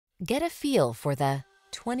Get a feel for the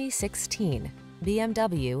 2016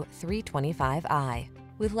 BMW 325i.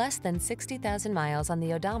 With less than 60,000 miles on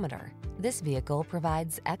the odometer, this vehicle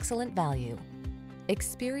provides excellent value.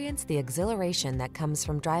 Experience the exhilaration that comes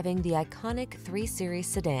from driving the iconic 3 Series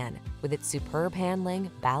sedan. With its superb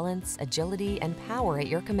handling, balance, agility, and power at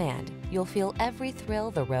your command, you'll feel every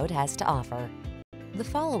thrill the road has to offer. The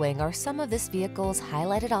following are some of this vehicle's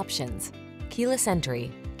highlighted options: keyless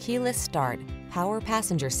entry, keyless start, power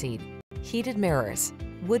passenger seat, heated mirrors,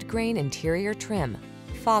 wood grain interior trim,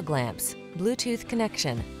 fog lamps, Bluetooth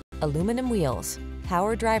connection, aluminum wheels,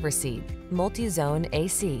 power driver seat, multi-zone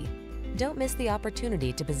AC. Don't miss the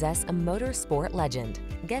opportunity to possess a motorsport legend.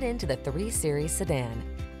 Get into the 3 Series sedan.